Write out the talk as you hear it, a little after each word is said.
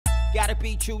Gotta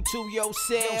be true to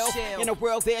yourself. In a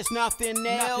world there's nothing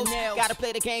else. Gotta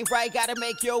play the game right, gotta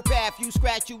make your path. You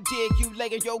scratch, you dig, you lay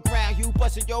on your ground. You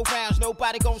bustin' your rounds,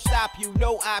 nobody gon' stop you.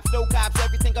 No ops, no cops,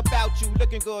 everything about you.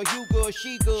 Looking good, you good,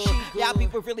 she good. Y'all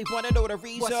people really wanna know the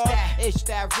reason. It's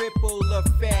that ripple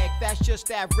effect. That's just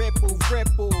that ripple.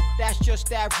 That's just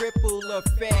that ripple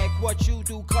effect. What you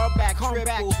do, come back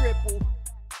triple.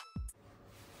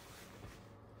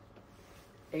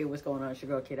 Hey, what's going on? It's your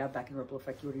girl Kate out back in Ripple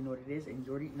Effect. You already know what it is, and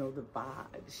you already know the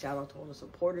vibe. Shout out to all the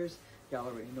supporters. Y'all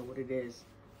already know what it is.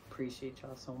 Appreciate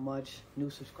y'all so much. New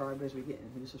subscribers, we're getting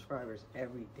new subscribers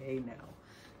every day now.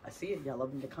 I see it, y'all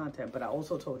loving the content, but I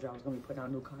also told y'all I was gonna be putting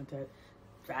out new content.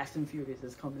 Fast and Furious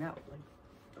is coming out. Like,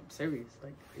 I'm serious.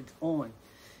 Like, it's on.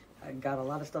 I got a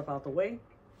lot of stuff out the way.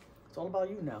 It's all about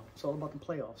you now. It's all about the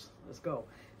playoffs. Let's go.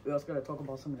 We also got to talk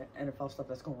about some of the NFL stuff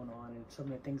that's going on and some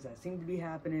of the things that seem to be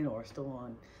happening or still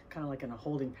on kind of like in a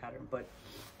holding pattern. But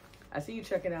I see you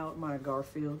checking out my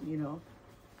Garfield, you know,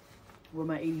 where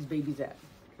my 80s babies at.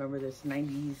 Remember this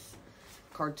 90s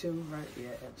cartoon, right? Yeah,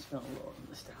 it's feeling a little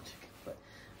nostalgic.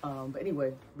 But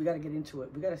anyway, we got to get into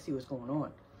it. We got to see what's going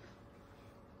on.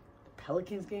 The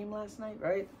Pelicans game last night,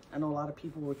 right? I know a lot of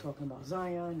people were talking about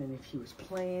Zion, and if he was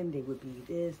playing, they would be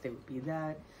this, they would be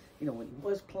that. You know, when he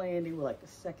was playing, they were like the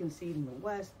second seed in the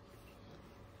West.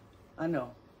 I know.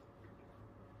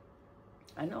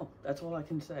 That's all I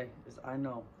can say is I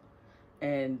know.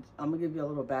 And I'm going to give you a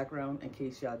little background in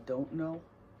case y'all don't know.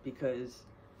 Because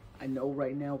I know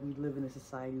right now we live in a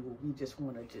society where we just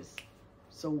want to just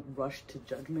so rush to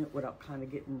judgment without kind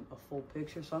of getting a full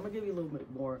picture. So I'm going to give you a little bit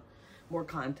more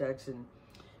context.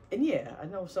 And yeah, I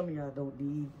know some of y'all don't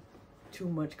need too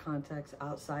much context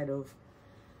outside of,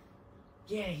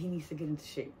 yeah, he needs to get into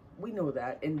shape. We know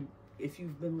that. And if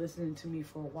you've been listening to me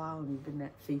for a while and you've been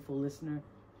that faithful listener,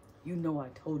 you know I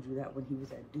told you that when he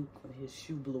was at Duke, when his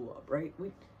shoe blew up, right?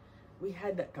 We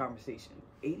had that conversation.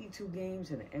 82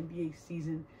 games in an NBA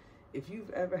season. If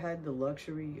you've ever had the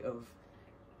luxury of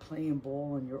playing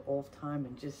ball in your off time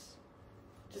and just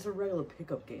a regular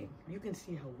pickup game, you can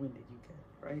see how winded you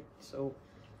get, right? So,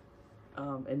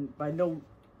 and by no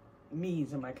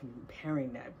means am I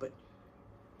comparing that, but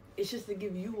it's just to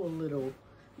give you a little,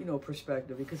 you know,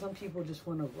 perspective, because some people just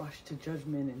want to rush to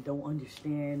judgment and don't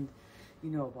understand, you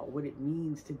know, about what it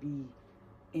means to be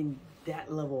in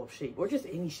that level of shape or just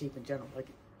any shape in general. Like,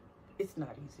 it's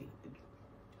not easy.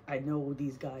 I know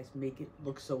these guys make it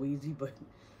look so easy, but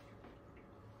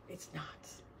it's not.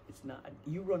 It's not.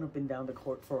 You run up and down the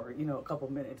court for, you know, a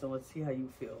couple minutes and let's see how you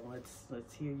feel.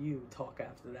 Let's hear you talk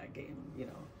after that game, you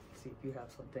know, see if you have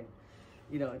something,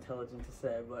 you know, intelligent to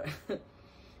say.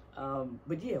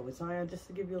 But yeah, with Zion, just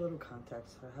to give you a little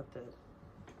context, I have to,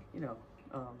 you know,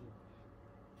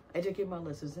 educate my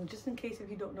listeners. And just in case if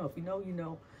you don't know, if you know, you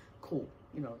know, cool.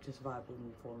 You know, just vibe with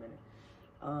me for a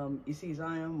minute. You see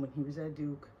Zion, when he was at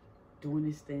Duke, doing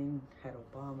his thing, had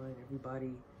Obama and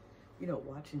everybody, you know,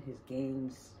 watching his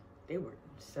games. They were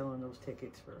selling those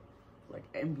tickets for, like,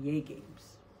 NBA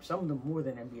games. Some of them more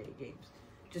than NBA games.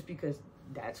 Just because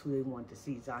that's who they wanted to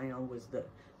see. Zion was the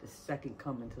second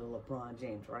coming to LeBron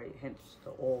James, right? Hence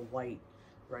the all-white,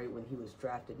 right? When he was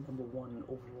drafted #1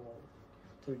 overall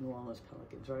to the New Orleans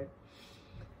Pelicans, right?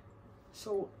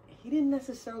 So he didn't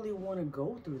necessarily want to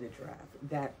go through the draft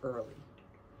that early.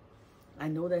 I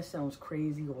know that sounds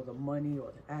crazy, all the money,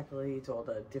 all the accolades, all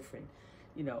the different,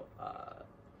 you know,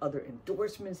 other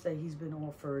endorsements that he's been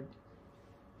offered.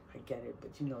 I get it, but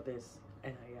you know, there's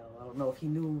NIL. I don't know if he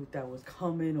knew that was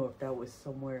coming or if that was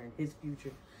somewhere in his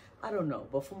future. I don't know,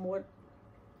 but from what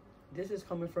this is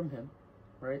coming from him,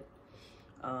 right?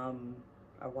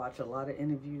 I watch a lot of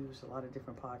interviews, a lot of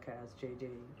different podcasts. JJ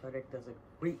Redick does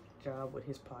a great job with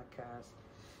his podcast.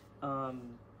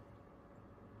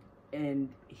 And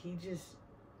he just,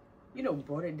 you know,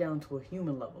 brought it down to a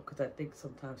human level, because I think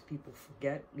sometimes people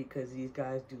forget, because these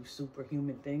guys do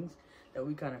superhuman things, that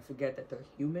we kind of forget that they're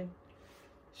human.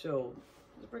 So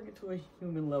let's bring it to a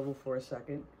human level for a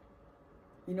second.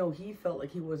 You know, he felt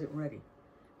like he wasn't ready,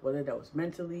 whether that was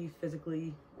mentally,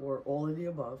 physically, or all of the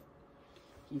above.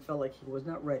 He felt like he was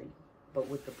not ready. But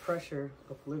with the pressure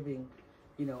of living,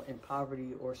 you know, in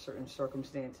poverty or certain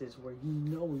circumstances where you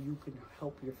know you can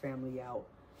help your family out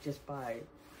just by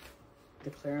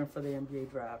declaring for the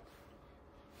NBA draft,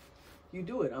 you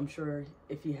do it. I'm sure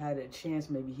if he had a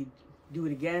chance, maybe he'd do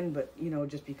it again, but, you know,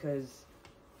 just because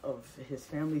of his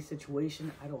family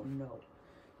situation, I don't know.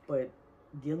 But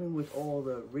dealing with all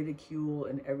the ridicule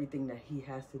and everything that he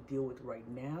has to deal with right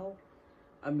now,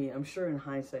 I mean, I'm sure in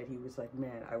hindsight he was like,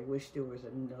 man, I wish there was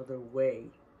another way,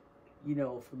 you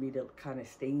know, for me to kind of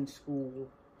stay in school,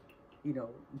 you know,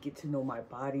 get to know my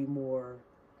body more,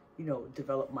 you know,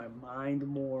 develop my mind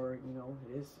more. You know,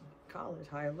 it is college,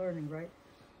 higher learning, right?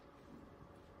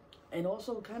 And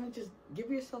also kind of just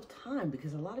give yourself time,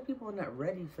 because a lot of people are not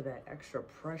ready for that extra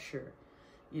pressure,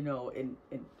 you know. And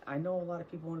I know a lot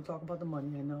of people want to talk about the money.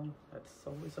 I know that's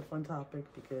always a fun topic,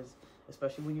 because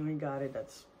especially when you ain't got it,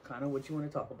 that's kind of what you want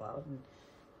to talk about. And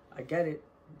I get it,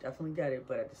 definitely get it.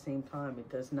 But at the same time, it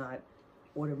does not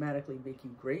automatically make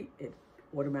you great. It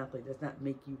automatically does not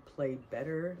make you play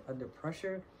better under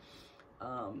pressure.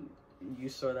 You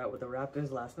saw that with the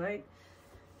Raptors last night.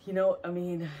 You know, I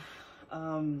mean,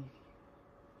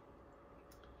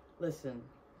 listen,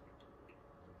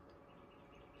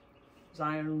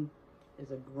 Zion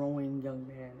is a growing young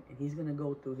man, and he's going to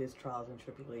go through his trials and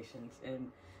tribulations.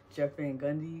 And Jeff Van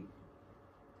Gundy,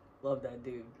 love that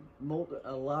dude.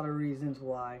 A lot of reasons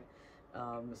why,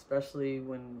 especially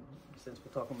since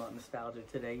we're talking about nostalgia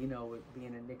today, you know, with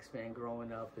being a Knicks fan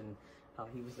growing up, and how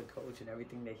he was the coach and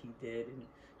everything that he did. And,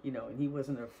 you know, and he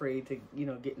wasn't afraid to, you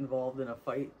know, get involved in a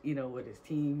fight, you know, with his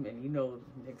team. And, you know,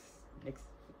 Knicks,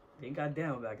 they got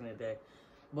down back in the day.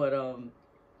 But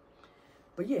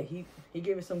yeah, he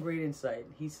gave us some great insight.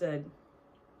 He said,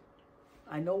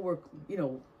 I know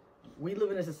we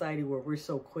live in a society where we're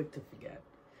so quick to forget,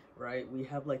 right? We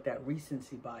have like that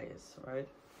recency bias, right?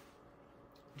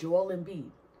 Joel Embiid,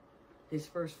 his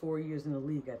first 4 years in the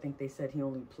league, I think they said he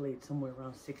only played somewhere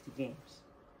around 60 games.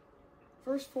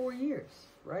 First 4 years,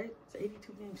 right? It's an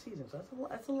 82-game season. So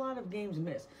that's a lot of games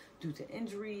missed due to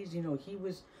injuries. You know, he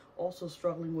was also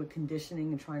struggling with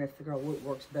conditioning and trying to figure out what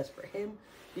works best for him,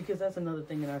 because that's another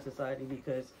thing in our society,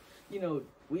 because, you know,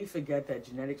 we forget that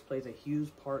genetics plays a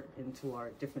huge part into our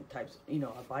different types, you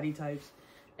know, our body types.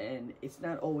 And it's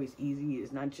not always easy.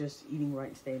 It's not just eating right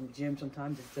and staying in the gym.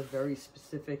 Sometimes it's a very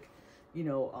specific, you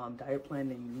know, diet plan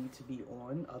that you need to be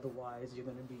on. Otherwise, you're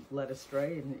going to be led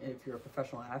astray. And if you're a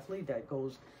professional athlete, that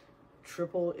goes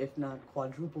triple, if not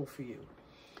quadruple for you.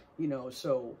 You know,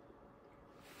 so,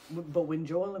 but when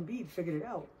Joel Embiid figured it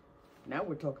out, now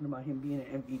we're talking about him being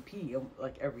an MVP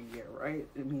like every year, right?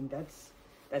 I mean,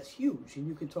 that's huge. And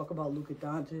you can talk about Luka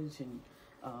Doncic and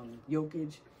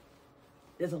Jokic.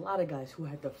 There's a lot of guys who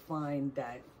had to find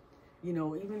that, you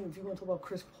know, even if you want to talk about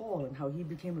Chris Paul and how he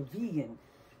became a vegan,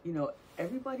 you know,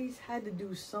 everybody's had to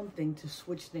do something to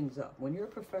switch things up. When you're a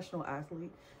professional athlete,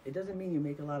 it doesn't mean you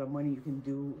make a lot of money, you can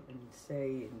do and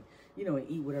say and, you know, and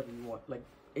eat whatever you want. Like,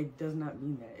 it does not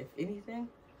mean that. If anything,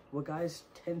 what guys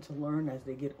tend to learn as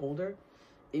they get older,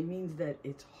 it means that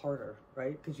it's harder,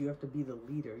 right? Because you have to be the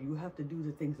leader. You have to do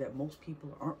the things that most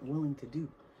people aren't willing to do,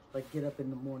 like get up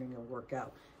in the morning and work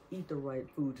out, eat the right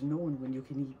foods, knowing when you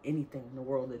can eat anything in the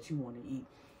world that you want to eat,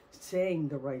 saying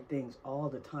the right things all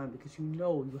the time, because you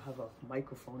know you have a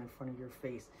microphone in front of your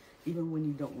face, even when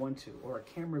you don't want to, or a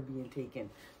camera being taken,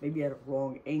 maybe at a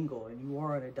wrong angle, and you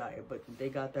are on a diet, but they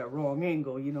got that wrong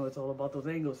angle. You know, it's all about those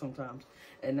angles sometimes.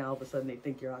 And now all of a sudden they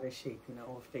think you're out of shape, you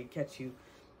know, if they catch you,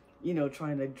 you know,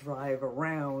 trying to drive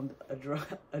around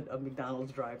a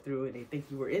McDonald's drive-thru, and they think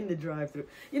you were in the drive-thru,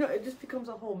 you know, it just becomes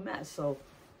a whole mess. So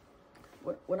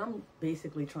what I'm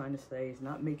basically trying to say is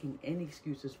not making any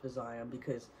excuses for Zion,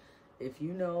 because if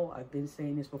you know, I've been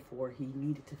saying this before, he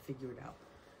needed to figure it out.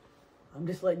 I'm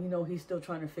just letting you know he's still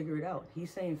trying to figure it out.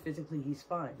 He's saying physically he's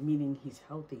fine, meaning he's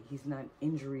healthy. He's not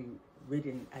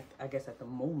injury-ridden, I guess, at the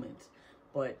moment.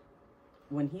 But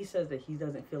when he says that he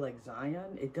doesn't feel like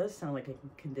Zion, it does sound like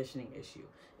a conditioning issue.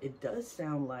 It does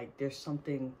sound like there's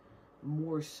something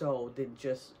more so than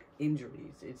just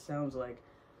injuries. It sounds like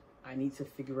I need to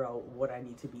figure out what I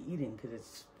need to be eating, because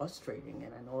it's frustrating.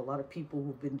 And I know a lot of people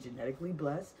who've been genetically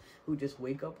blessed who just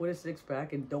wake up with a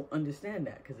six-pack and don't understand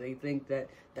that, because they think that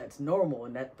that's normal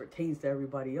and that pertains to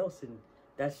everybody else. And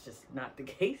that's just not the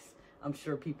case. I'm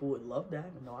sure people would love that.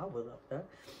 I know I would love that.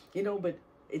 You know, but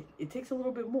it takes a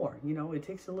little bit more. You know, it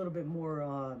takes a little bit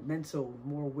more mental,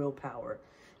 more willpower.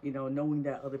 You know, knowing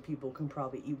that other people can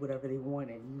probably eat whatever they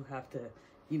want, and you have to,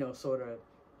 you know, sort of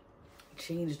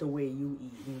change the way you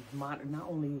eat, and not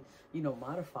only, you know,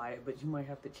 modify it, but you might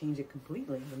have to change it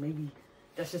completely. And maybe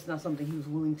that's just not something he was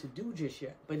willing to do just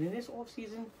yet. But in this off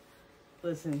season,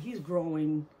 listen, he's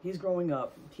growing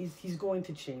up. He's going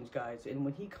to change, guys. And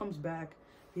when he comes back,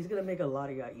 he's gonna make a lot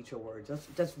of y'all eat your words.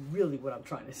 That's really what I'm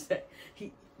trying to say.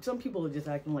 Some people are just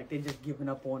acting like they're just giving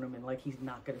up on him and like he's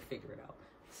not gonna figure it out.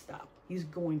 Stop. He's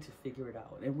going to figure it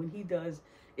out. And when he does,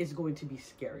 it's going to be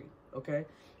scary. Okay?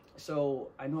 So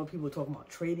I know people are talking about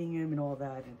trading him and all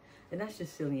that, and that's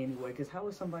just silly anyway, because how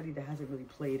is somebody that hasn't really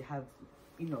played have,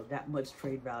 you know, that much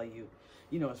trade value,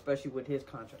 you know, especially with his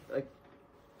contract? Like,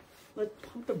 let's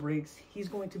pump the brakes. He's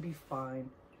going to be fine.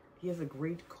 He has a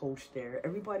great coach there.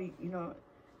 Everybody, you know,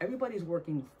 everybody's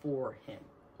working for him,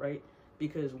 right?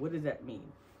 Because what does that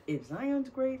mean? If Zion's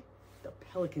great, the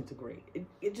Pelicans are great.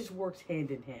 It just works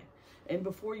hand in hand. And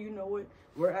before you know it,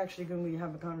 we're actually going to be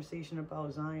having a conversation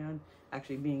about Zion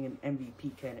actually being an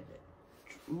MVP candidate.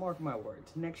 Mark my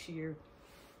words. Next year,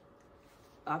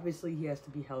 obviously he has to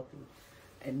be healthy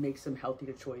and make some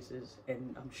healthier choices,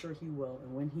 and I'm sure he will.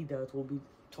 And when he does, we'll be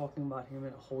talking about him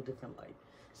in a whole different light.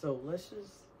 So let's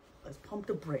pump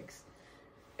the brakes.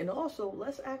 And also,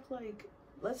 let's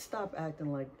stop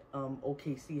acting like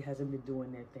OKC hasn't been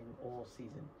doing their thing all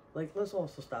season. Like, let's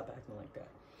also stop acting like that.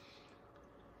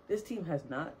 This team has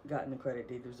not gotten the credit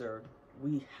they deserve.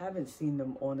 We haven't seen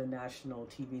them on the national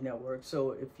TV network.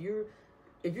 So if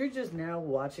you're just now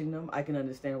watching them, I can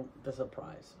understand the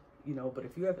surprise, you know. But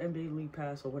if you have NBA League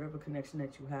Pass or whatever connection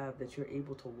that you have, that you're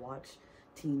able to watch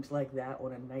teams like that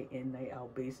on a night in, night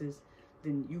out basis,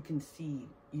 then you can see,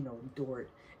 you know, Dort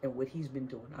and what he's been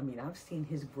doing. I mean, I've seen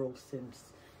his growth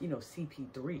since, you know,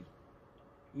 CP3,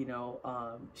 you know,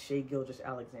 Shai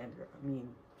Gilgeous-Alexander. I mean,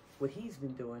 what he's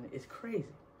been doing is crazy.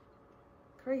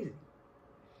 Crazy.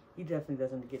 He definitely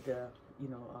doesn't get the, you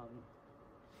know,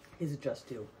 his just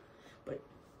due. But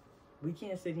we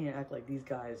can't sit here and act like these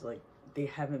guys, like, they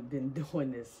haven't been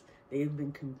doing this. They've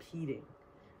been competing.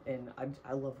 And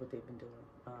I love what they've been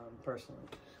doing, personally.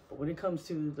 But when it comes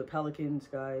to the Pelicans,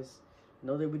 guys,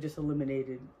 know they were just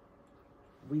eliminated.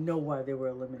 We know why they were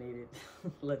eliminated.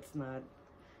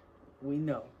 We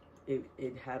know.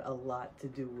 It had a lot to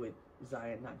do with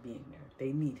Zion not being there.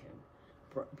 They need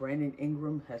him. Brandon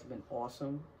Ingram has been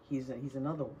awesome. He's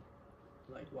another one.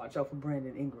 Like, watch out for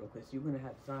Brandon Ingram, because you're going to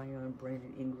have Zion,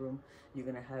 Brandon Ingram. You're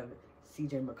going to have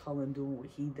CJ McCollum doing what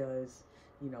he does,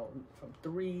 you know, from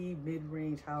 3,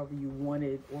 mid-range, however you want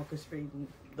it, orchestrating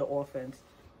the offense,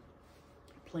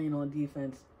 playing on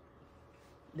defense.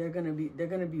 They're gonna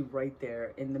be right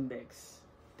there in the mix.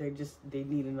 They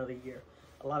need another year.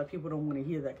 A lot of people don't want to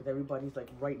hear that because everybody's like,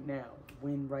 right now,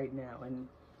 win right now. And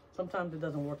sometimes it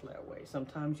doesn't work that way.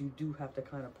 Sometimes you do have to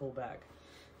kind of pull back.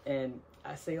 And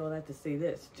I say all that to say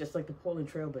this, just like the Portland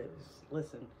Trailblazers.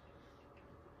 Listen,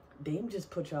 Dame just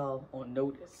put y'all on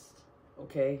notice,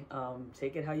 okay?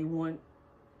 Take it how you want.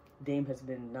 Dame has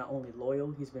been not only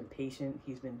loyal, he's been patient,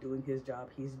 he's been doing his job,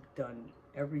 he's done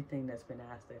everything that's been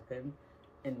asked of him,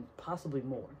 and possibly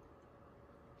more.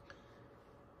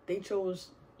 They chose,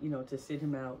 you know, to sit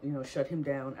him out, you know, shut him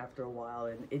down after a while,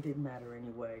 and it didn't matter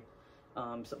anyway.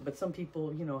 But some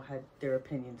people, you know, had their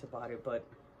opinions about it. But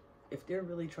if they're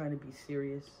really trying to be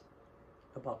serious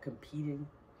about competing,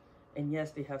 and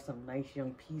yes, they have some nice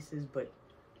young pieces, but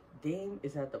Dame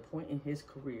is at the point in his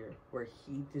career where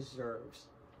he deserves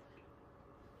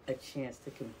a chance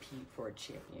to compete for a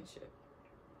championship.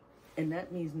 And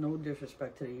that means no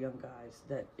disrespect to the young guys,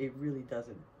 that it really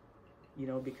doesn't, you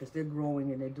know, because they're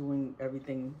growing and they're doing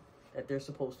everything that they're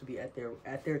supposed to be at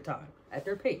their time, at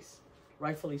their pace,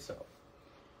 rightfully so.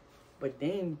 But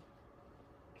Dame,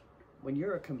 when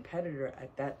you're a competitor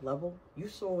at that level, you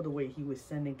saw the way he was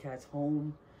sending cats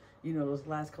home, you know, those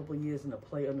last couple of years in the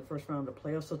first round of the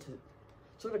playoffs.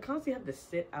 So to constantly have to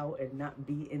sit out and not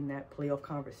be in that playoff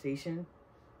conversation,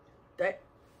 that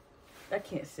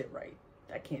can't sit right.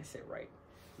 That can't sit right.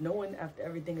 Knowing after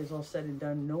everything is all said and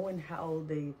done, knowing how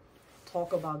they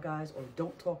talk about guys or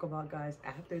don't talk about guys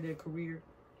after their career.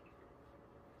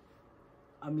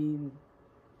 I mean,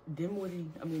 Dinwiddie,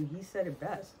 he said it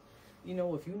best. You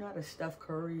know, if you're not a Steph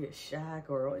Curry, a Shaq,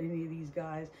 or any of these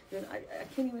guys, then I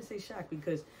can't even say Shaq,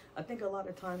 because I think a lot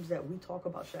of times that we talk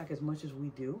about Shaq as much as we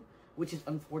do, which is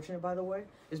unfortunate, by the way,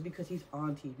 is because he's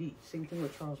on TV. Same thing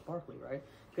with Charles Barkley, right?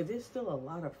 Because there's still a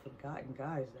lot of forgotten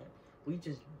guys that we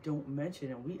just don't mention,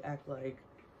 and we act like,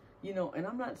 you know, and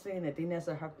I'm not saying that they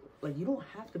necessarily have, like, you don't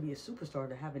have to be a superstar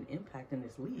to have an impact in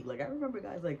this league. Like, I remember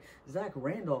guys like Zach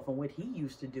Randolph and what he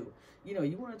used to do. You know,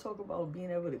 you want to talk about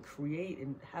being able to create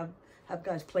and have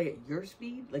guys play at your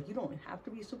speed. Like, you don't have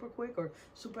to be super quick or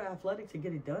super athletic to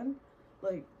get it done.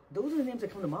 Like, those are the names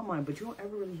that come to my mind, but you don't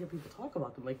ever really hear people talk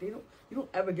about them. Like, you don't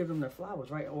ever give them their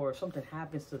flowers, right? Or if something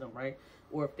happens to them, right?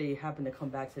 Or if they happen to come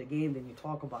back to the game, then you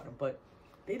talk about them. But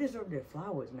they deserve their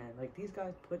flowers, man. Like, these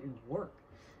guys put in work.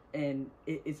 And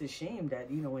it's a shame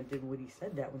that, you know, and Dinwiddie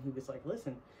said that when he was like,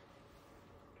 listen,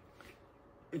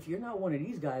 if you're not one of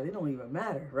these guys, it don't even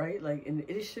matter, right? Like, and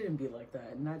it shouldn't be like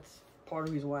that. And that's part of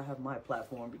the reason why I have my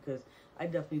platform, because I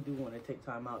definitely do want to take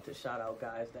time out to shout out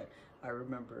guys that I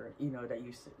remember, you know, that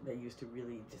used to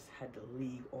really just had the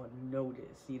league on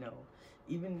notice, you know.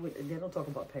 Even with, they don't talk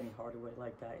about Penny Hardaway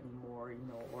like that anymore, you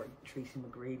know, or Tracy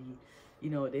McGrady. You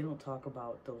know, they don't talk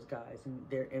about those guys and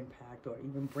their impact, or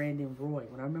even Brandon Roy.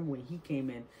 When I remember when he came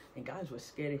in and guys were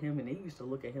scared of him and they used to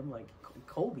look at him like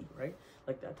Kobe, right?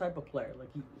 Like that type of player. Like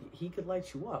he could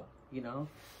light you up, you know,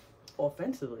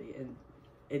 offensively,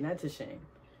 and that's a shame.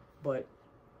 But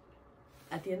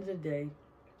at the end of the day,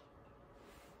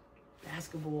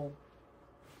 basketball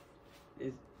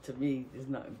is, to me, is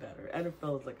nothing better.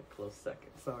 NFL is like a close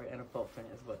second. Sorry, NFL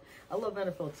fans, but I love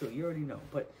NFL too. You already know.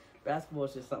 But basketball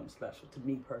is just something special to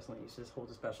me personally. It just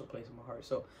holds a special place in my heart.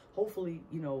 So hopefully,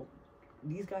 you know,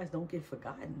 these guys don't get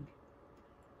forgotten.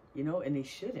 You know, and they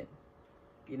shouldn't.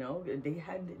 You know, they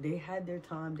had their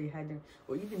time. They had their,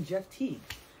 or even Jeff Teague,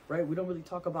 right? We don't really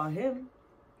talk about him.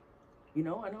 You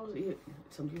know, I know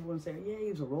some people would say, yeah,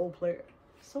 he was a role player.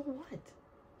 So what?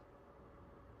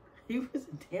 He was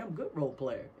a damn good role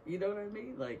player. You know what I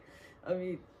mean? Like, I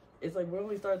mean, it's like we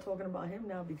only started talking about him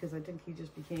now because I think he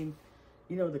just became,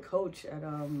 you know, the coach at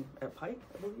Pike,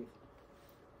 I believe.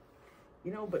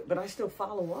 You know, but I still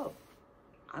follow up.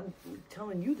 I'm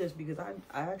telling you this because I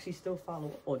actually still follow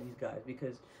up on these guys,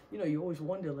 because, you know, you always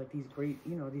wonder, like, these great,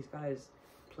 you know, these guys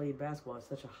played basketball at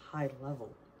such a high level,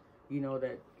 you know,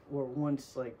 that were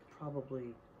once, like,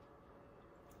 probably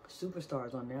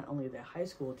superstars on not only their high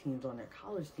school teams, on their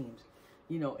college teams,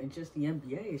 you know, and just the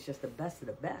NBA is just the best of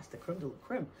the best, the creme de la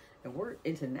creme. And we're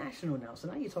international now. So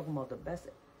now you're talking about the best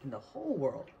in the whole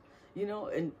world, you know,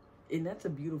 and that's a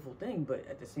beautiful thing. But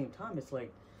at the same time, it's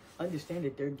like, understand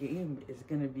that their game is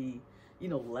going to be, you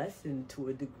know, lessened to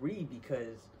a degree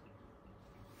because,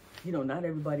 you know, not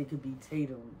everybody could be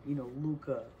Tatum, you know,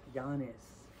 Luka,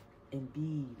 Giannis,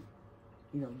 Embiid,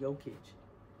 you know, Jokic.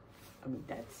 I mean,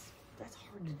 that's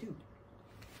hard to do.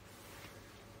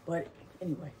 But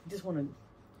anyway, just want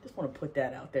to put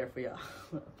that out there for y'all.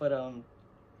 But the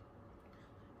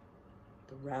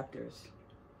Raptors.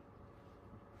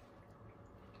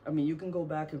 I mean, you can go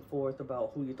back and forth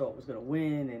about who you thought was going to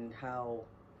win and how.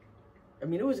 I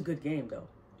mean, it was a good game though.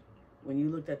 When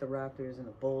you looked at the Raptors and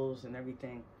the Bulls and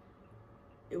everything,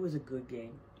 it was a good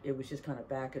game. It was just kind of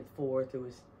back and forth. It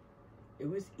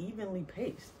was evenly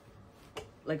paced.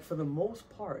 Like, for the most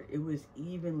part, it was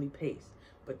evenly paced.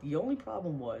 But the only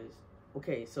problem was,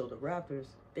 okay, so the Raptors,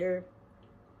 they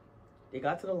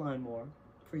got to the line more,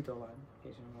 free throw line, in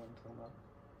case you know what I'm talking about.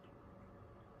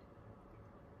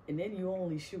 And then you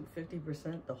only shoot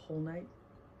 50% the whole night.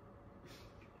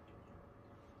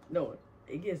 No,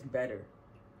 it gets better.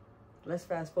 Let's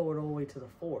fast forward all the way to the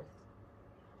fourth,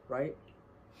 right?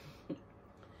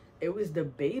 It was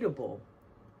debatable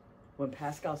when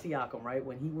Pascal Siakam, right,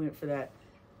 when he went for that,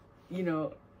 you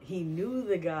know, he knew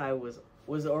the guy was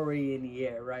already in the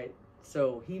air, right?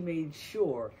 So he made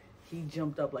sure he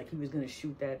jumped up like he was going to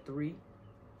shoot that three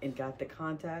and got the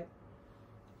contact.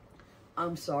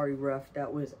 I'm sorry, ref.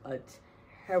 That was a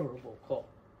terrible call.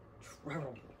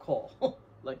 Terrible call.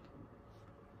 Like,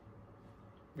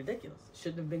 ridiculous.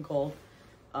 Shouldn't have been called.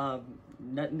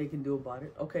 Nothing they can do about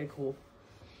it. Okay, cool.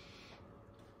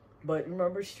 But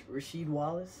remember Rasheed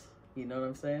Wallace? You know what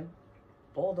I'm saying?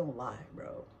 Ball don't lie,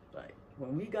 bro. Like,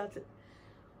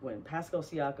 when Pascal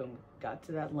Siakam got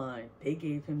to that line, they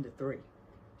gave him the three.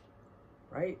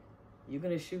 Right? You're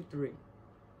going to shoot three.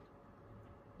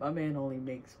 My man only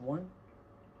makes one.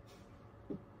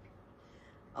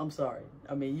 I'm sorry.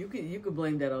 I mean, you could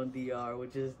blame that on DR,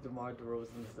 which is DeMar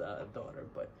DeRozan's daughter.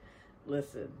 But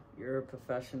listen, you're a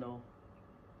professional.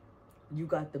 You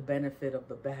got the benefit of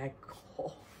the bad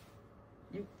call.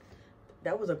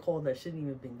 That was a call that shouldn't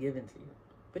even have been given to you.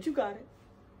 But you got it.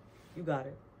 You got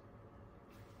it.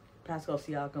 Pascal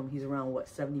Siakam, he's around, what,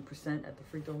 70% at the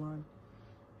free throw line?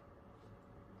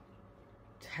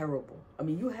 Terrible. I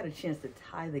mean, you had a chance to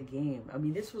tie the game. I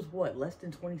mean, this was what, less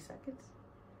than 20 seconds?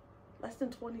 Less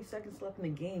than 20 seconds left in the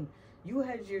game. You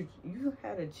had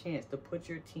a chance to put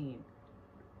your team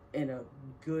in a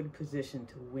good position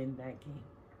to win that game.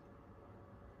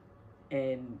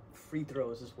 And free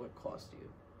throws is what cost you.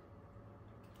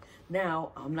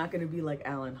 Now, I'm not going to be like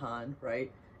Alan Hahn,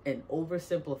 right? And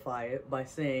oversimplify it by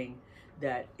saying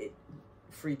that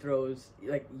free throws,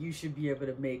 like, you should be able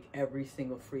to make every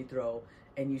single free throw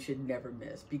and you should never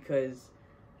miss. Because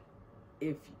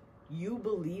if you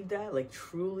believe that, like,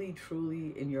 truly,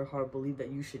 truly in your heart believe that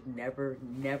you should never,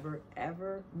 never,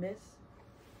 ever miss,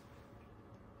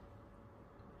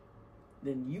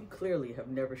 then you clearly have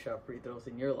never shot free throws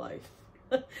in your life,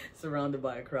 surrounded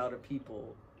by a crowd of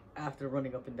people after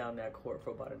running up and down that court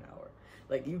for about an hour.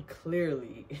 Like, you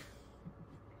clearly,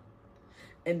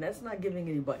 and that's not giving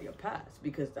anybody a pass,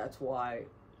 because that's why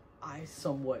I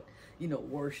somewhat, you know,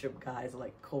 worship guys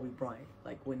like Kobe Bryant.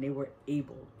 Like, when they were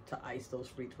able to ice those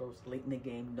free throws late in the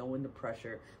game, knowing the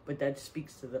pressure, but that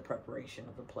speaks to the preparation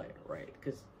of the player, right?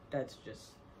 Because that's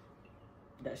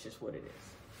just what it is.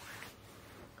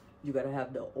 You got to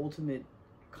have the ultimate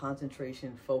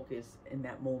concentration, focus in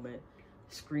that moment.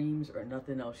 Screams or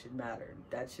nothing else should matter.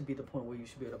 That should be the point where you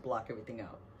should be able to block everything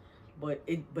out. But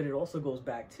it also goes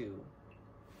back to,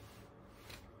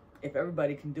 if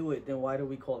everybody can do it, then why do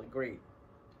we call it great,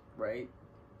 right?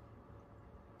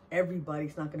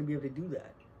 Everybody's not going to be able to do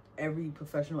that. Every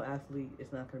professional athlete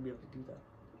is not going to be able to do that.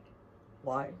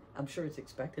 Why? I'm sure it's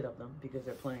expected of them because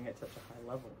they're playing at such a high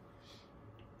level.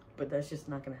 But that's just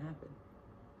not going to happen.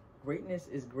 Greatness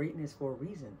is greatness for a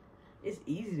reason. It's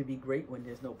easy to be great when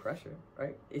there's no pressure,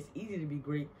 right? It's easy to be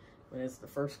great when it's the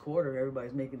first quarter,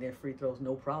 everybody's making their free throws,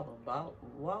 no problem. While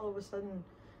all of a sudden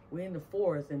we're in the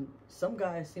fourth, and some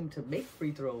guys seem to make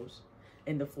free throws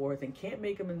in the fourth and can't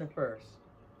make them in the first.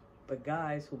 But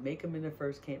guys who make them in the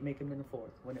first can't make them in the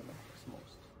fourth when it matters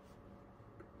most.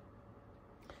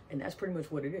 And that's pretty much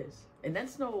what it is. And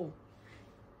that's no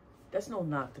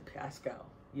knock to Pascal,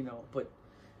 you know, but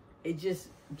it just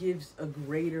gives a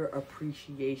greater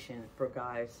appreciation for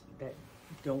guys that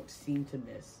don't seem to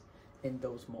miss in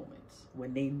those moments,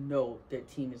 when they know their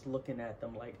team is looking at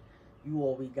them like, you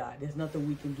all we got. There's nothing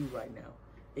we can do right now.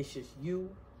 It's just you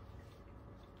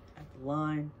at the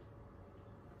line,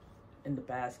 in the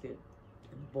basket,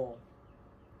 and the ball.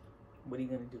 What are you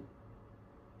going to do?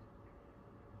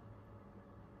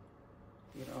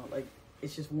 You know, like,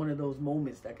 it's just one of those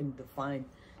moments that can define,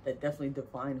 that definitely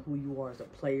define who you are as a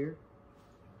player.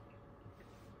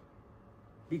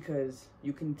 Because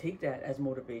you can take that as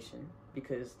motivation,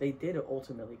 because they did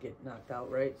ultimately get knocked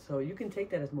out, right? So you can take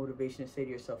that as motivation and say to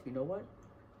yourself, you know what?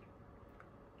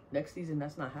 Next season,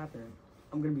 that's not happening.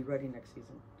 I'm going to be ready next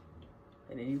season.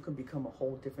 And then you can become a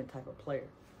whole different type of player.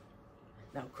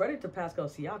 Now, credit to Pascal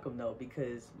Siakam, though,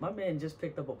 because my man just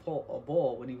picked up a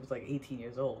ball when he was like 18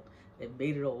 years old and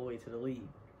made it all the way to the league.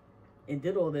 And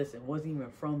did all this and wasn't even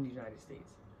from the United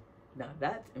States. Now,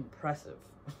 that's impressive.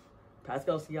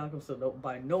 Pascal Siakam, so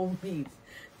by no means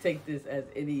take this as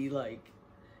any, like,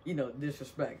 you know,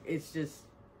 disrespect. It's just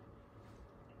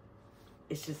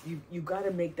you got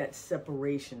to make that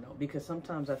separation, though, because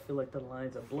sometimes I feel like the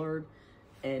lines are blurred,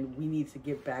 and we need to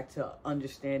get back to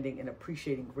understanding and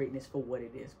appreciating greatness for what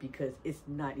it is, because it's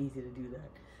not easy to do that.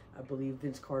 I believe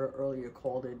Vince Carter earlier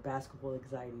called it basketball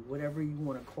anxiety. Whatever you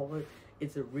want to call it,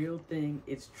 it's a real thing.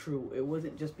 It's true. It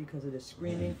wasn't just because of the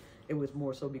screaming. It was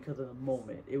more so because of the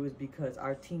moment. It was because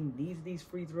our team needs these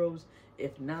free throws.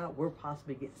 If not, we're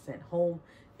possibly getting sent home.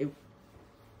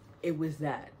 It was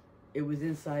that. It was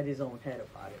inside his own head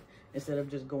about it, instead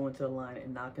of just going to the line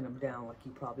and knocking them down like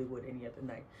he probably would any other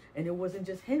night. And it wasn't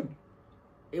just him.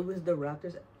 It was the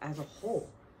Raptors as a whole.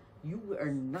 You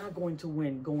are not going to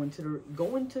win going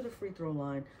to the free throw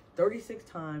line 36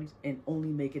 times and only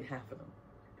making half of them.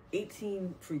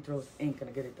 18 free throws ain't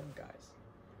gonna get it done, guys.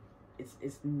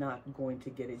 It's not going to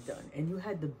get it done. And you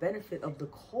had the benefit of the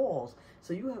calls.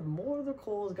 So you have more of the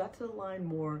calls, got to the line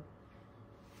more.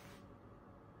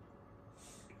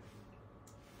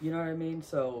 You know what I mean?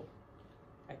 So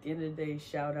at the end of the day,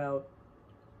 shout out,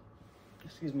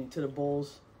 to the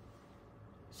Bulls.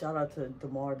 Shout out to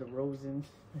DeMar DeRozan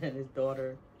and his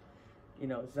daughter. You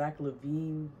know, Zach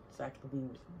LaVine. Zach LaVine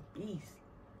was a beast.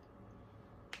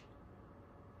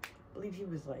 I believe he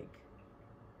was like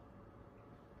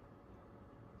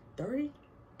 30,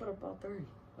 but about 30.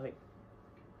 Like,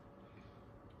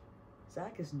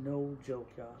 Zach is no joke,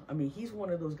 y'all. I mean, he's one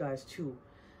of those guys too.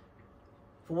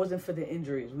 If it wasn't for the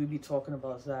injuries, we'd be talking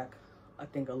about Zach, I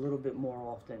think, a little bit more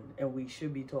often, and we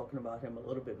should be talking about him a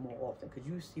little bit more often, because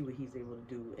you see what he's able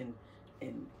to do.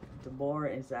 And DeMar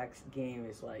and Zach's game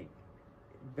is like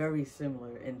very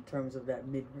similar in terms of that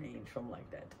mid-range, from like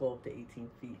that 12 to 18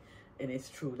 feet. And it's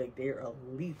true, like, they're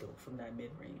lethal from that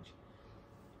mid-range.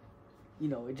 You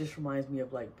know, it just reminds me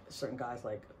of like certain guys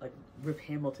like Rip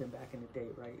Hamilton back in the day,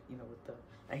 right? You know, with the,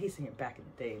 I hate saying back in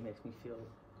the day, it makes me feel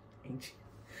ancient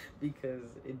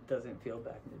because it doesn't feel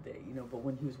back in the day, you know. But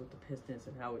when he was with the Pistons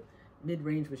and how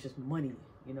mid-range was just money,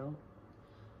 you know,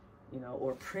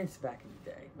 or Prince back in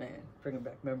the day, man, bringing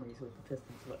back memories with the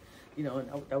Pistons. But, you know, and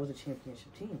that was a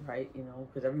championship team, right? You know,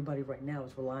 because everybody right now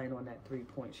is relying on that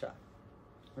three-point shot.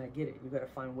 And I get it. You got to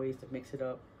find ways to mix it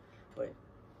up, but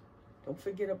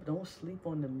don't sleep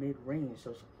on the mid-range.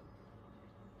 So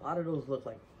a lot of those look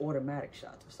like automatic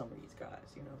shots for some of these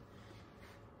guys, you know.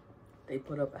 They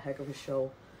put up a heck of a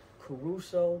show.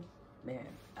 Caruso, man,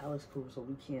 Alex Caruso,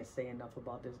 we can't say enough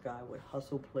about this guy with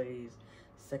hustle plays,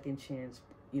 second chance,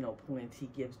 points he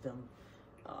gives them,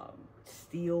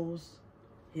 steals,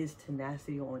 his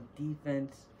tenacity on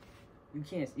defense. You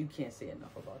can't say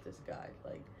enough about this guy.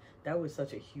 Like, that was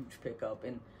such a huge pickup,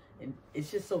 and it's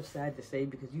just so sad to say,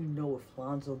 because if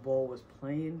Lonzo Ball was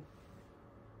playing,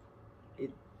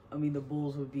 the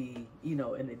Bulls would be, in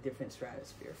a different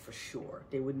stratosphere for sure.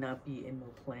 They would not be in no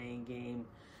playing game,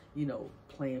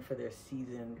 playing for their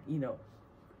season,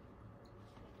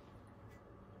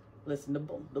 Listen,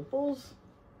 the Bulls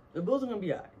are going to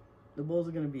be all right. The Bulls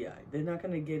are going to be all right. They're not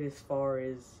going to get as far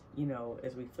as,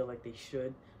 as we feel like they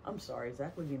should. I'm sorry,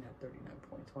 Zach LaVine had 39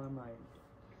 points. Why am I?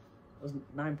 Those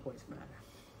 9 points matter.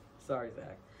 Sorry,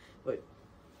 Zach. But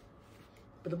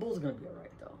the Bulls are going to be all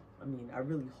right, though. I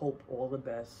really hope all the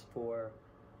best for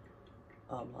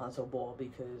Lonzo Ball,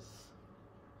 because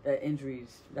that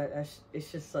injuries,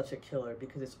 it's just such a killer,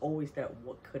 because it's always that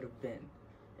what could have been.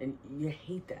 And you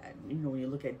hate that, when you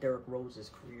look at Derrick Rose's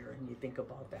career and you think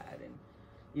about that, and,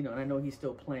 and I know he's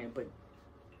still playing, but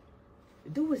the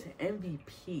dude was an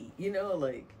MVP,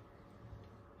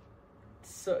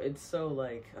 it's so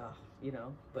like,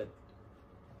 but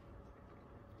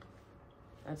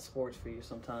that's sports for you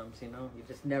sometimes, you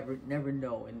just never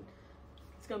know, and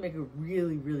it's gonna make a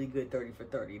really, really good 30 for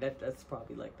 30. That's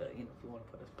probably like the, if you want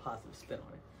to put a positive spin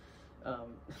on it.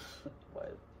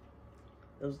 But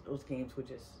those games were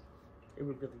they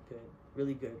were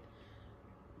really good.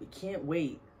 We can't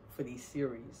wait for these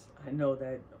series. I know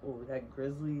that that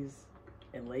Grizzlies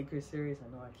and Lakers series, I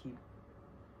know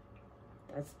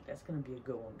that's gonna be a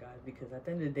good one, guys, because at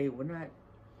the end of the day, we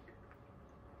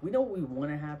know what we want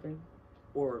to happen,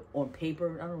 or on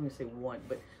paper, I don't want to say want,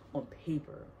 but on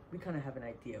paper, we kind of have an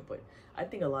idea. But I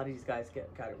think a lot of these guys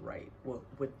got it right.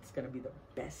 What's going to be the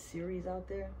best series out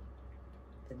there?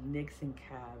 The Knicks and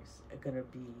Cavs are going to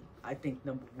be, I think,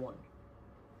 number one.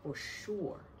 For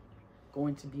sure,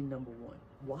 going to be number one.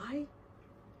 Why?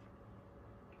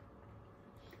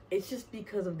 It's just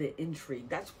because of the intrigue.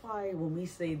 That's why when we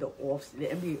say the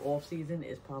NBA offseason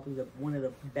is probably one of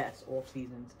the best off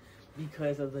seasons,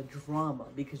 because of the drama,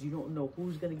 because you don't know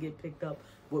who's going to get picked up,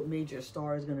 what major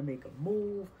star is going to make a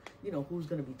move, who's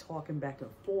going to be talking back and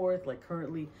forth. Like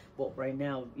currently, right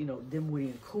now, Dinwiddie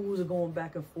and Kuz are going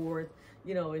back and forth,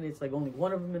 and it's like only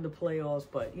one of them in the playoffs,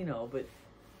 but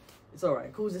it's all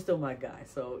right. Kuz is still my guy,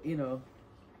 so,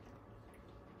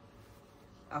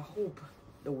 I hope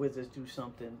the Wizards do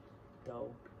something, though,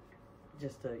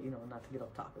 just to, not to get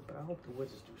off topic, but I hope the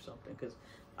Wizards do something, because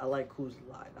I like Kuz a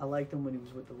lot. I liked him when he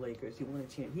was with the Lakers. He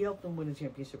helped them win a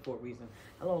championship for a reason.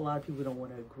 I know a lot of people don't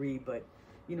want to agree, but,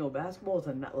 basketball is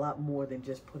a lot more than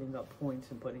just putting up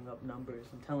points and putting up numbers.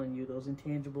 I'm telling you, those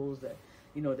intangibles that,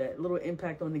 that little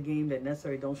impact on the game that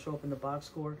necessarily don't show up in the box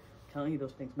score, I'm telling you,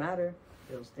 those things matter.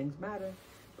 Those things matter.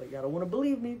 But y'all don't want to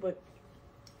believe me, but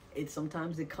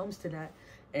sometimes it comes to that.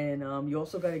 And you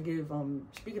also got to give,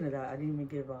 speaking of that, I didn't even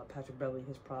give Patrick Beverley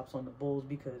his props on the Bulls,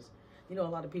 because, a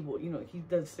lot of people, he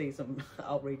does say some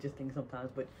outrageous things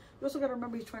sometimes, but you also got to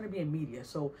remember he's trying to be in media.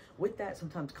 So with that,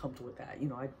 sometimes comes with that.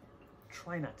 I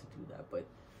try not to do that, but,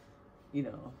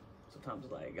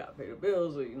 sometimes like, got to pay the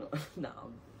bills, or, nah,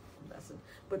 I'm messing.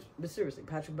 But seriously,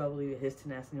 Patrick Beverley, his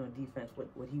tenacity on defense,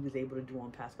 what he was able to do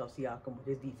on Pascal Siakam with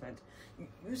his defense,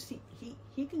 you see,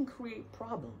 he can create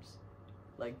problems.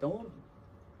 Like,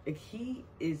 he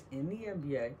is in the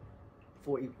NBA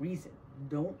for a reason.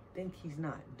 Don't think he's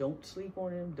not. Don't sleep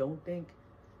on him. Don't think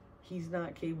he's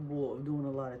not capable of doing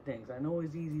a lot of things. I know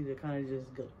it's easy to kind of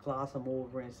just gloss him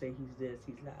over and say he's this,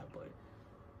 he's that, but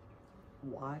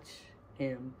watch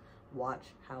him. Watch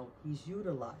how he's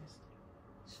utilized.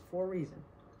 It's for a reason.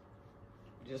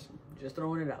 Just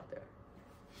throwing it out there.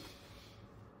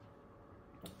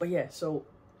 But yeah, so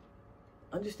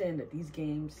understand that these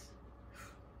games,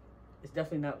 it's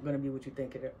definitely not going to be what you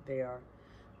think they are,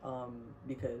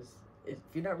 because if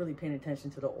you're not really paying attention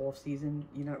to the off season,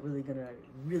 you're not really going to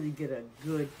really get a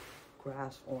good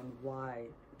grasp on why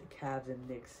the Cavs and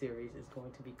Knicks series is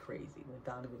going to be crazy. With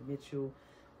Donovan Mitchell,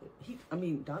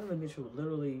 Donovan Mitchell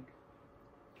literally,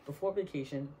 before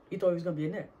vacation, he thought he was going to be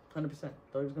a Knick, 100%. Thought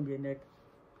he was going to be a Knick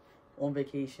on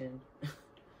vacation. I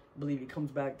believe he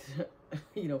comes back to,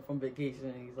 from vacation,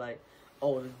 and he's like,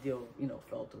 oh, this deal,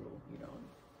 fell through,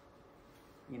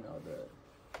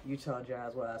 the Utah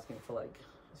Jazz were asking for like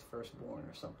his firstborn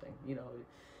or something,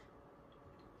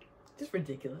 just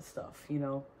ridiculous stuff,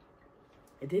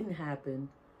 It didn't happen.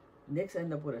 Knicks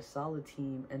end up with a solid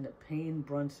team, end up paying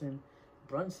Brunson.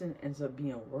 Brunson ends up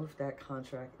being worth that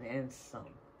contract and some.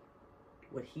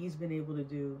 What he's been able to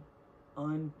do,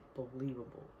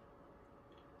 unbelievable.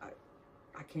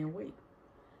 can't wait.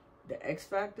 The X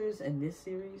Factors in this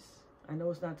series, I know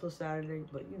it's not till Saturday,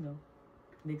 but you know,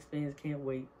 Knicks fans can't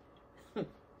wait.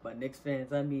 By Knicks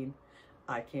fans, I mean,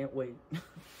 I can't wait.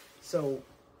 So,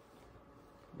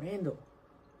 Randall.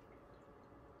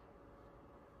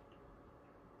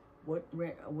 What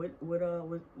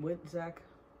Zach?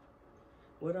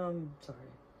 Sorry.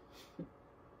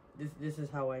 This is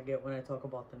how I get when I talk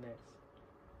about the Knicks.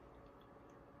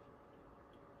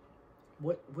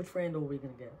 Which Randall are we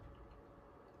gonna get?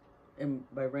 And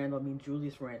by Randall I mean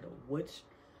Julius Randle. Which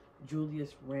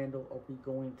Julius Randle are we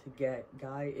going to get?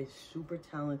 Guy is super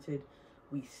talented.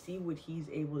 We see what he's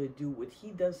able to do. What he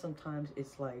does sometimes,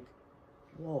 it's like,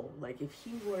 whoa. Like, if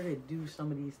he were to do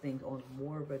some of these things on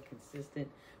more of a consistent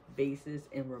basis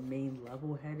and remain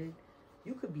level-headed,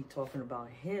 you could be talking about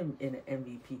him in an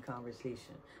MVP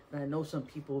conversation. And I know some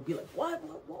people will be like, what?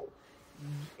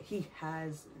 He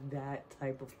has that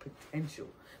type of potential.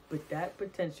 But that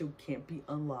potential can't be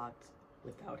unlocked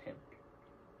without him.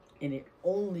 And it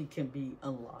only can be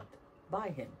unlocked by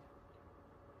him.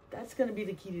 That's going to be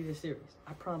the key to this series.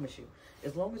 I promise you.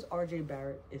 As long as RJ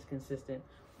Barrett is consistent,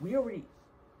 the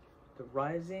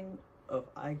rising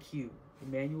of IQ,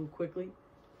 Emmanuel Quickley,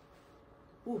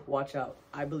 watch out.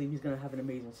 I believe he's going to have an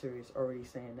amazing series. Already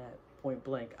saying that point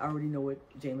blank. I already know what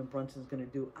Jalen Brunson's going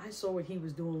to do. I saw what he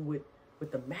was doing with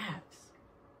the Mavs.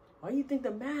 Why do you think the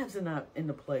Mavs are not in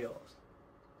the playoffs?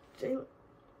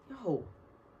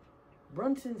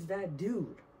 Brunson's that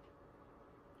dude.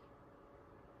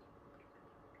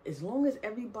 As long as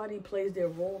everybody plays their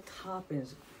role,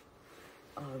 Toppins,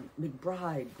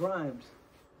 McBride, Grimes,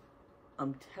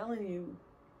 I'm telling you,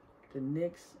 the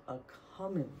Knicks are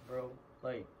coming, bro.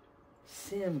 Like,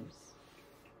 Sims.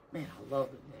 Man, I love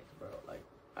the Knicks, bro. Like,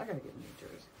 I gotta get me a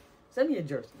jersey. Send me a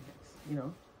jersey, Knicks, you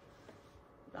know?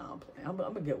 Nah, I'm playing. I'm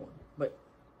gonna get one. But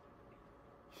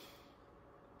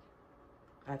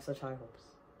I have such high hopes.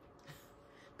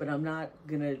 But I'm not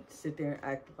gonna sit there and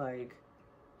act like,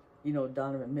 you know,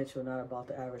 Donovan Mitchell not about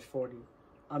to average 40.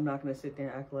 I'm not gonna sit there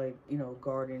and act like, you know,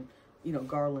 Garland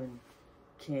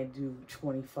can't do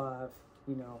 25,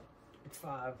 you know,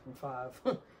 5 and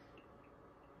 5.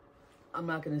 I'm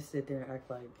not gonna sit there and act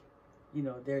like, you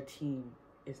know, their team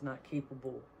is not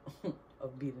capable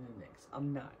of beating the Knicks.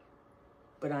 I'm not.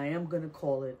 But I am gonna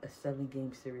call it a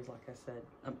 7-game series, like I said.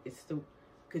 It's still,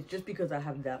 because I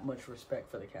have that much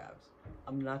respect for the Cavs.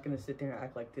 I'm not gonna sit there and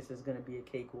act like this is gonna be a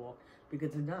cakewalk,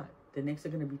 because it's not. The Knicks are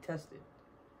gonna be tested.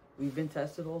 We've been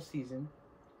tested all season,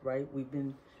 right?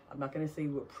 I'm not gonna say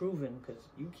we're proven, because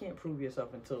you can't prove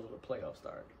yourself until the playoffs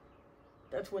start.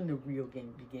 That's when the real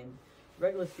game begins.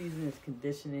 Regular season is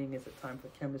conditioning. It's a time for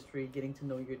chemistry, getting to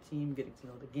know your team, getting to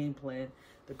know the game plan,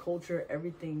 the culture,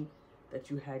 everything that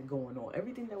you had going on,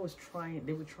 everything that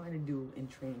they were trying to do in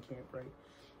training camp, right?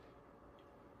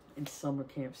 In summer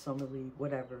camp, summer league,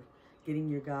 whatever. Getting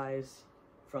your guys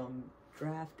from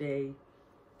draft day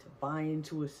to buy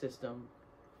into a system,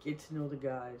 get to know the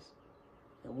guys.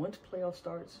 And once playoff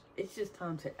starts, it's just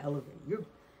time to elevate.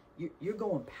 You're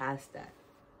going past that.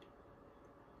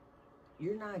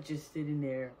 You're not just sitting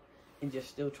there and just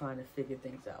still trying to figure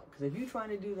things out. Because if you're trying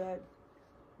to do that,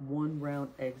 1 round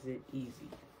exit easy.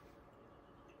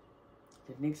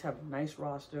 The Knicks have a nice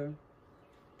roster.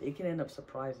 They can end up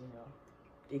surprising y'all.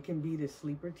 They can be the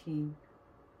sleeper team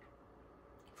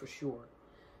for sure.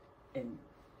 And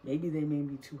maybe they may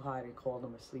be too high to call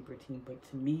them a sleeper team. But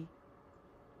to me,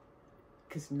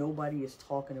 because nobody is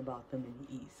talking about them in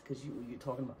the East. Because you're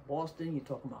talking about Boston, you're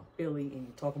talking about Philly, and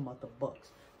you're talking about the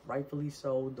Bucks. Rightfully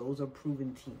so. Those are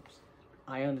proven teams.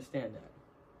 I understand that.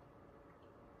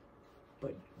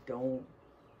 But don't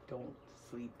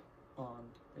sleep on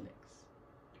the Knicks.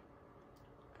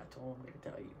 That's all I'm going to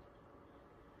tell you.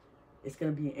 It's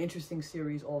going to be an interesting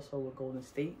series also with Golden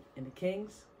State and the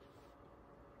Kings.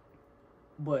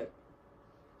 But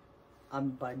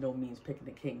I'm by no means picking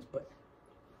the Kings. But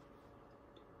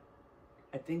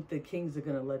I think the Kings are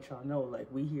going to let y'all know, like,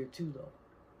 we here too, though.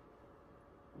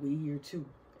 We here too.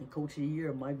 And Coach of the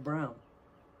Year, Mike Brown,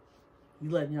 he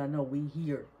letting y'all know we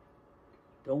here.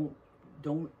 Don't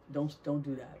do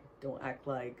that. Don't act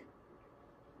like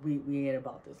we ain't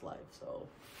about this life. So,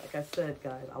 like I said,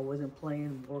 guys, I wasn't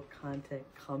playing. More content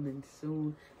coming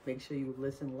soon. Make sure you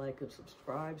listen, like, and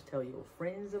subscribe. Tell your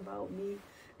friends about me.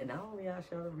 And I only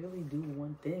ask y'all to really do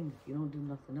one thing if you don't do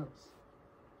nothing else.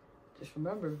 Just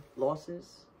remember,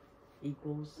 losses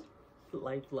equals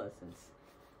life lessons.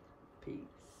 Peace.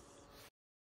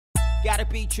 Gotta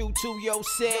be true to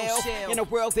yourself. In a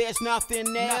world there's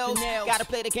nothing else. Gotta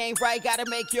play the game right, gotta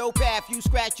make your path. You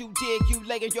scratch, you dig, you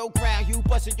lay in your ground, you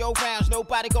bustin' your rounds.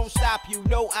 Nobody gon' stop you.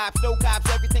 No ops, no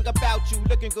cops, everything about you.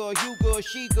 Looking good, you good,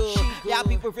 she good. Y'all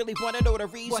people really wanna know the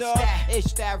reason.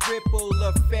 It's that ripple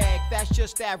effect. That's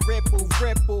just that ripple.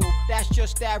 That's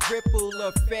just that ripple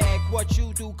effect. What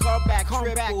you do, come back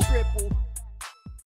triple.